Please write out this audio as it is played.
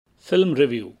Film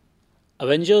Review: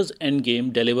 Avengers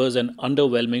Endgame delivers an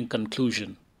underwhelming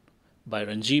conclusion by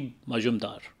Ranjib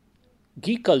Majumdar.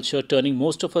 Geek culture turning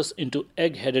most of us into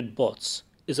egg headed bots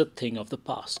is a thing of the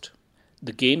past.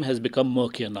 The game has become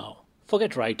murkier now.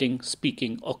 Forget writing,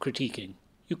 speaking, or critiquing.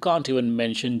 You can't even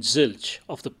mention zilch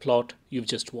of the plot you've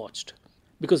just watched.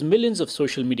 Because millions of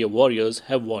social media warriors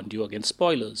have warned you against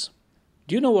spoilers.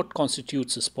 Do you know what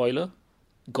constitutes a spoiler?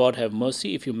 God have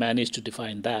mercy if you manage to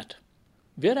define that.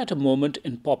 We are at a moment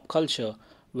in pop culture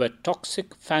where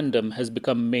toxic fandom has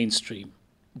become mainstream.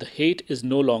 The hate is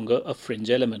no longer a fringe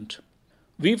element.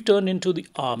 We've turned into the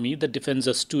army that defends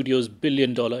a studio's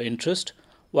billion-dollar interest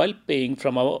while paying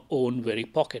from our own very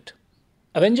pocket.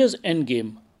 Avengers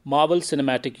Endgame, Marvel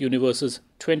Cinematic Universe's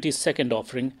 22nd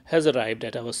offering, has arrived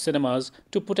at our cinemas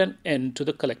to put an end to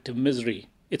the collective misery.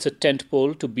 It's a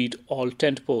tentpole to beat all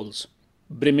tentpoles,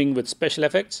 brimming with special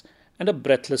effects and a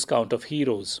breathless count of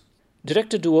heroes.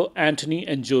 Director duo Anthony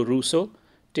and Joe Russo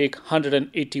take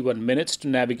 181 minutes to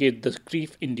navigate the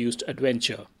grief-induced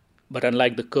adventure. But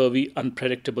unlike the curvy,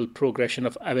 unpredictable progression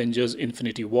of Avengers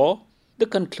Infinity War, the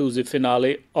conclusive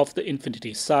finale of the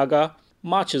Infinity Saga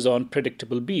marches on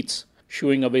predictable beats,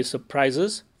 shooing away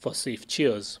surprises for safe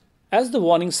cheers. As the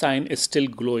warning sign is still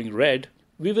glowing red,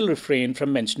 we will refrain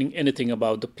from mentioning anything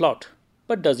about the plot.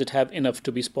 But does it have enough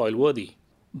to be spoil-worthy?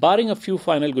 Barring a few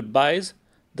final goodbyes,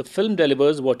 the film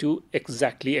delivers what you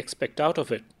exactly expect out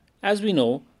of it. As we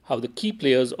know how the key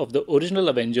players of the original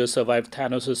Avengers survived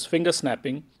Thanos'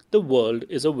 finger-snapping, the world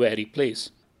is a wary place,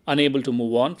 unable to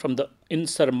move on from the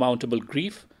insurmountable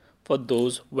grief for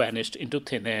those vanished into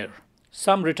thin air.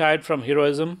 Some retired from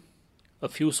heroism, a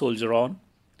few soldier on,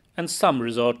 and some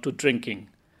resort to drinking,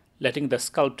 letting the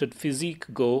sculpted physique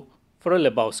go for a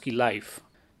Lebowski life.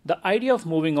 The idea of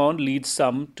moving on leads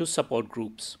some to support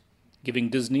groups, giving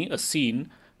Disney a scene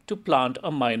to plant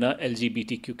a minor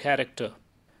LGBTQ character.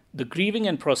 The grieving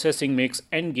and processing makes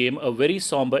Endgame a very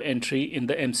somber entry in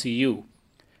the MCU,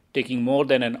 taking more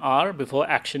than an hour before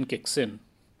action kicks in.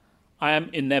 "I am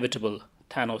inevitable,"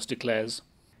 Thanos declares.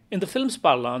 In the film's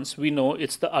parlance, we know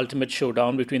it's the ultimate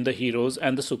showdown between the heroes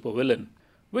and the supervillain,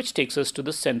 which takes us to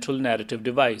the central narrative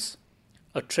device,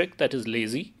 a trick that is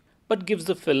lazy but gives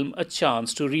the film a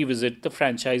chance to revisit the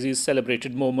franchise's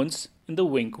celebrated moments in the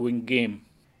wink-wink game.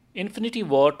 Infinity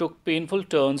War took painful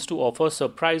turns to offer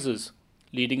surprises,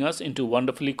 leading us into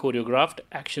wonderfully choreographed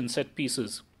action set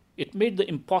pieces. It made the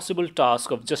impossible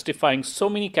task of justifying so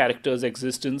many characters'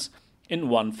 existence in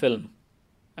one film.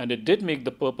 And it did make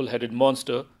the purple-headed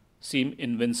monster seem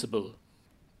invincible.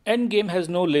 Endgame has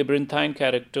no labyrinthine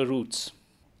character roots.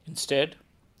 Instead,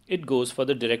 it goes for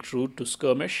the direct route to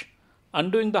skirmish,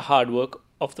 undoing the hard work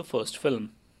of the first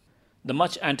film. The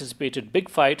much-anticipated big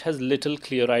fight has little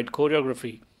clear-eyed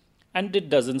choreography, and it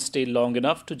doesn't stay long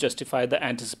enough to justify the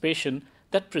anticipation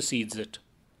that precedes it.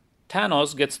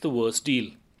 Thanos gets the worst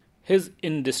deal, his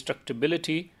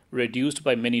indestructibility reduced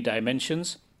by many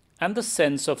dimensions, and the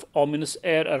sense of ominous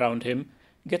air around him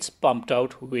gets pumped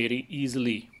out very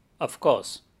easily. Of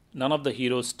course, none of the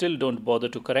heroes still don't bother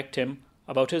to correct him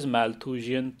about his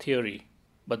Malthusian theory,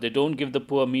 but they don't give the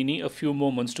poor meanie a few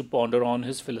moments to ponder on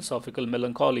his philosophical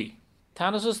melancholy.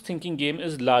 Thanos' thinking game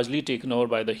is largely taken over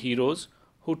by the heroes,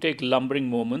 who take lumbering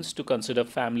moments to consider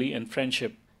family and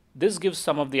friendship. This gives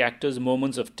some of the actors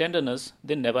moments of tenderness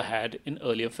they never had in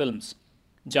earlier films,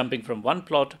 jumping from one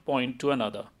plot point to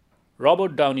another.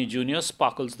 Robert Downey Jr.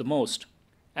 sparkles the most,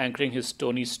 anchoring his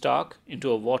Tony Stark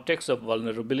into a vortex of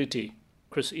vulnerability.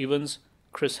 Chris Evans,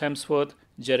 Chris Hemsworth,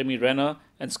 Jeremy Renner,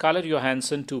 and Scarlett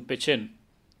Johansson too pitch in,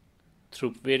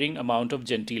 through varying amount of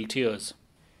genteel tears.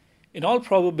 In all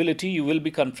probability, you will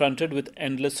be confronted with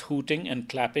endless hooting and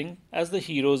clapping as the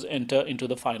heroes enter into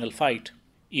the final fight.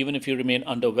 Even if you remain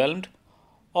underwhelmed,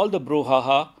 all the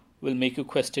brouhaha will make you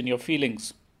question your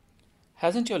feelings.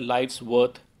 Hasn't your life's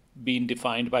worth been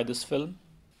defined by this film?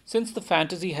 Since the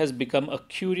fantasy has become a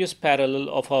curious parallel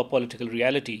of our political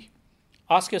reality,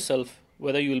 ask yourself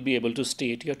whether you will be able to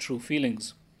state your true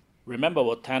feelings. Remember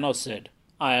what Thanos said,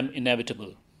 "I am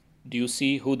inevitable." Do you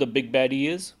see who the big baddie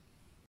is?